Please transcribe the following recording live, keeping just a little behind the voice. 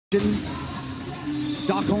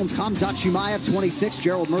Stockholm's Khamzat Chimaev, 26.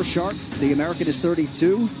 Gerald Meerschaert, the American, is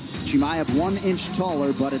 32. Chimaev 1 inch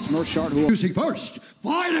taller, but it's Meerschaert who... Introducing first,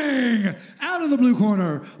 fighting out of the blue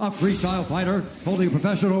corner, a freestyle fighter holding a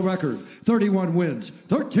professional record, 31 wins,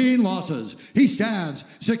 13 losses. He stands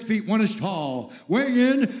 6 feet 1 inch tall, weighing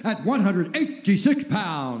in at 186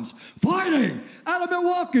 pounds. Fighting out of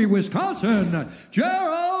Milwaukee, Wisconsin,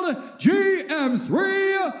 Gerald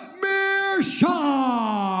GM3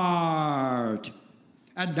 Meerschaert.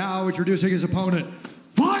 And now introducing his opponent,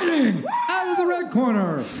 fighting out of the red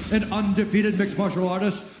corner, an undefeated mixed martial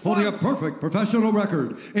artist holding a perfect professional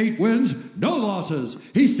record, 8 wins, no losses.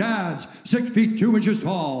 He stands 6 feet 2 inches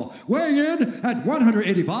tall, weighing in at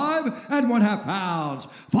 185 1/2 pounds.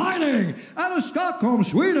 Fighting out of Stockholm,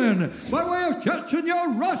 Sweden, by way of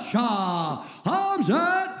Chechnya, Russia,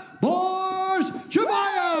 Khamzat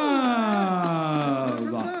Chimaev.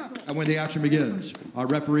 And when the action begins, our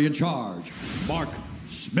referee in charge, Mark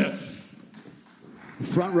Smith.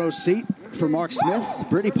 Front row seat for Mark Smith.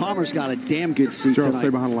 Brittany Palmer's got a damn good seat Gerald, tonight. stay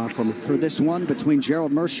behind the line for me. For this one between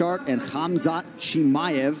Gerald Meerschaert and Khamzat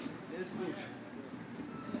Chimaev.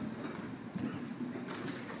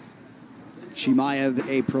 Chimaev,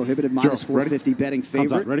 a prohibitive minus 450 betting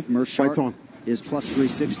favorite. Ready? Meerschaert is plus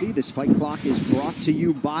 360. This fight clock is brought to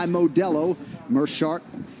you by Modelo. Meerschaert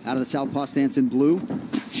out of the Southpaw stance in blue.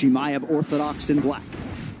 Chimaev orthodox in black.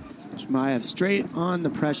 Chimaev straight on the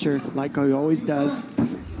pressure like he always does.